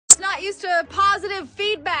not used to positive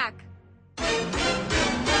feedback.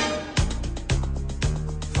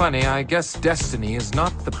 Funny, I guess destiny is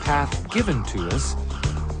not the path given to us,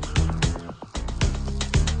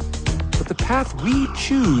 but the path we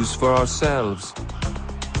choose for ourselves.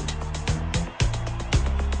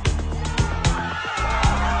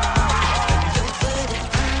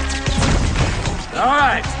 All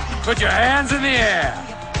right, put your hands in the air.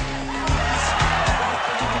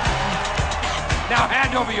 Now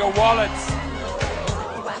hand over your wallets.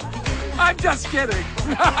 I'm just kidding.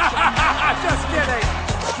 I'm just kidding.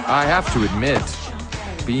 I have to admit,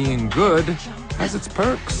 being good has its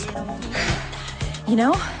perks. You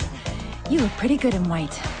know, you look pretty good in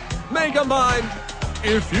white. MegaMind,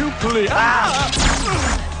 if you please.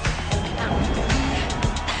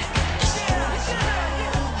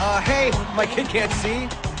 Hey, my kid can't see.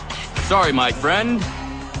 Sorry, my friend.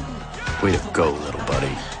 Way to go, little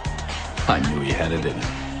buddy. I knew you had it in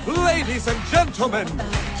you. Ladies and gentlemen,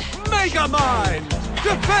 MegaMind,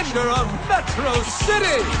 defender of Metro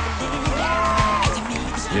City.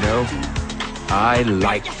 You know, I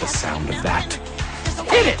like the sound of that.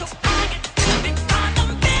 Hit it!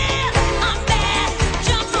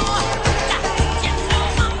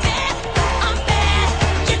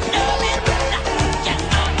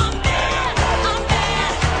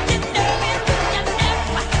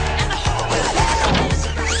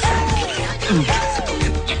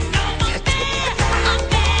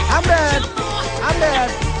 I'm bad.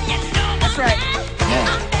 That's right.